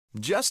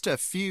Just a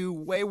few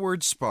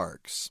wayward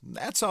sparks.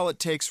 That's all it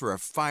takes for a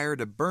fire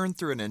to burn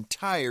through an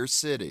entire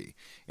city.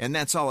 And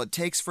that's all it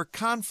takes for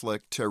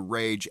conflict to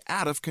rage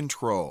out of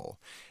control.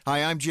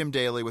 Hi, I'm Jim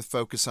Daly with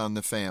Focus on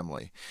the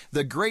Family.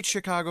 The Great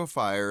Chicago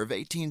Fire of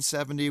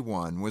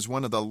 1871 was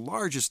one of the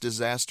largest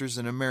disasters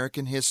in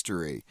American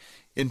history.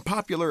 In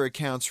popular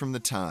accounts from the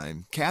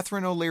time,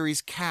 Catherine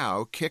O'Leary's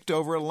cow kicked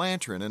over a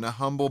lantern in a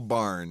humble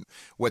barn.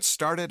 What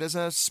started as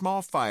a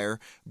small fire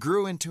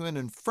grew into an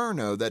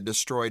inferno that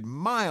destroyed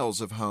miles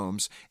of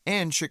homes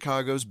and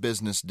Chicago's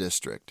business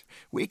district.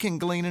 We can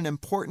glean an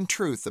important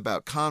truth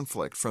about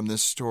conflict from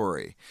this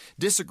story.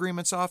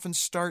 Disagreements often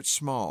start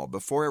small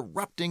before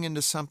erupting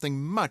into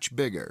something much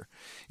bigger.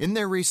 In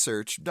their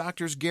research,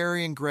 Doctors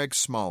Gary and Greg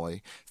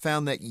Smalley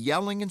found that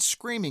yelling and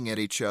screaming at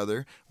each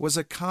other was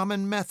a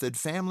common method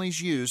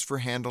families used for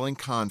handling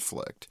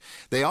conflict.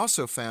 They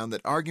also found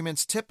that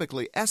arguments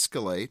typically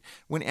escalate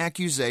when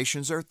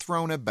accusations are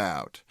thrown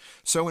about.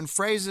 So when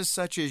phrases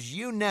such as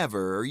 "you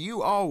never" or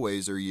 "you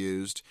always" are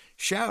used,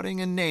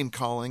 shouting and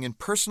name-calling and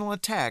personal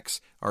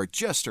attacks are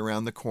just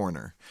around the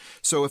corner.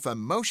 So if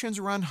emotions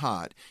run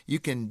hot, you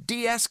can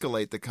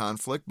de-escalate the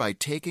conflict by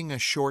taking a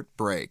short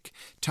break.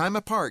 Time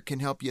apart can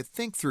help you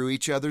think through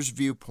each other's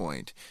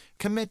viewpoint.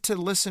 Commit to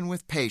listen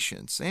with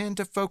patience and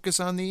to focus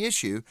on the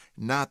issue,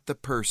 not the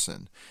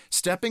person.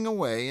 Stepping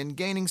away and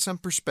gaining some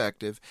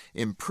perspective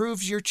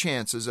improves your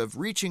chances of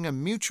reaching a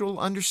mutual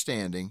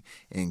understanding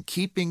and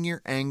keeping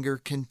your anger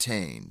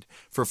contained.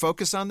 For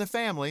Focus on the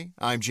Family,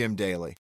 I'm Jim Daly.